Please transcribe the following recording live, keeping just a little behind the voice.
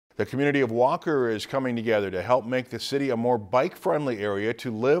The community of Walker is coming together to help make the city a more bike-friendly area to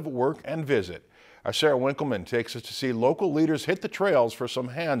live, work, and visit. Our Sarah Winkleman takes us to see local leaders hit the trails for some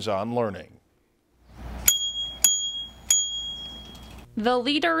hands-on learning. The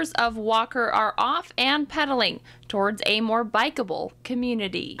leaders of Walker are off and pedaling towards a more bikeable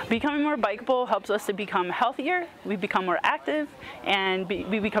community. Becoming more bikeable helps us to become healthier, we become more active, and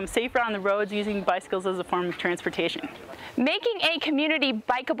we become safer on the roads using bicycles as a form of transportation. Making a community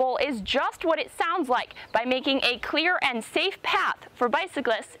bikeable is just what it sounds like by making a clear and safe path for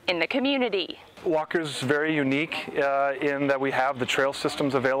bicyclists in the community. Walker's very unique in that we have the trail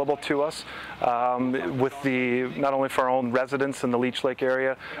systems available to us with not only for our own residents in the Leech Lake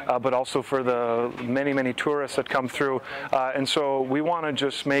area, but also for the many tourists that come through. And so we want to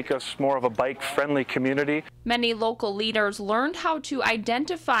just make us more of a bike-friendly community. Many local leaders learned how to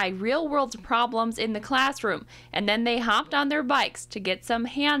identify real-world problems in the classroom, and then they hopped on their bikes to get some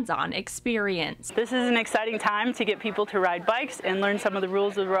hands-on experience. This is an exciting time to get people to ride bikes and learn some of the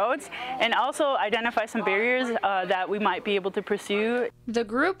rules of the roads, and also identify some barriers that we might be able to pursue. The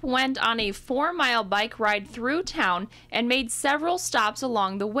group went on a 4-mile bike ride through town and made several stops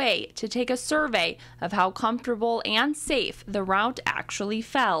along the way to take a survey of how comfortable and safe the route actually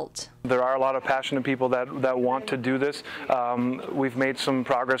felt. There are a lot of passionate people that want to do this. We've made some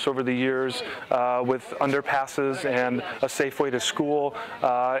progress over the years with underpasses and a safe way to school,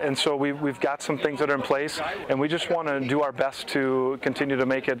 and so we've got some things that are in place, and we just want to do our best to continue to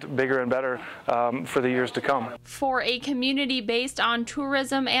make it bigger and better for the years to come. For a community based on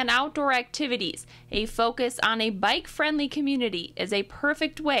tourism and outdoor activities, a focus on a bike-friendly community is a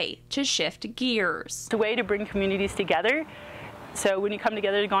perfect way to shift gears. It's a way to bring communities together. So when you come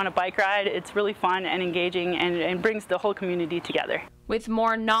together to go on a bike ride, it's really fun and engaging and brings the whole community together. With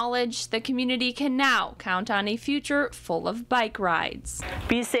more knowledge, the community can now count on a future full of bike rides.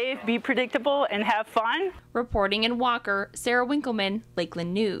 Be safe, be predictable, and have fun. Reporting in Walker, Sarah Winkleman,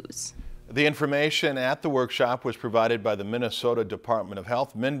 Lakeland News. The information at the workshop was provided by the Minnesota Department of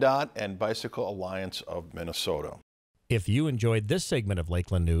Health, MnDOT, and Bicycle Alliance of Minnesota. If you enjoyed this segment of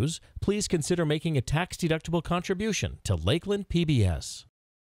Lakeland News, please consider making a tax-deductible contribution to Lakeland PBS.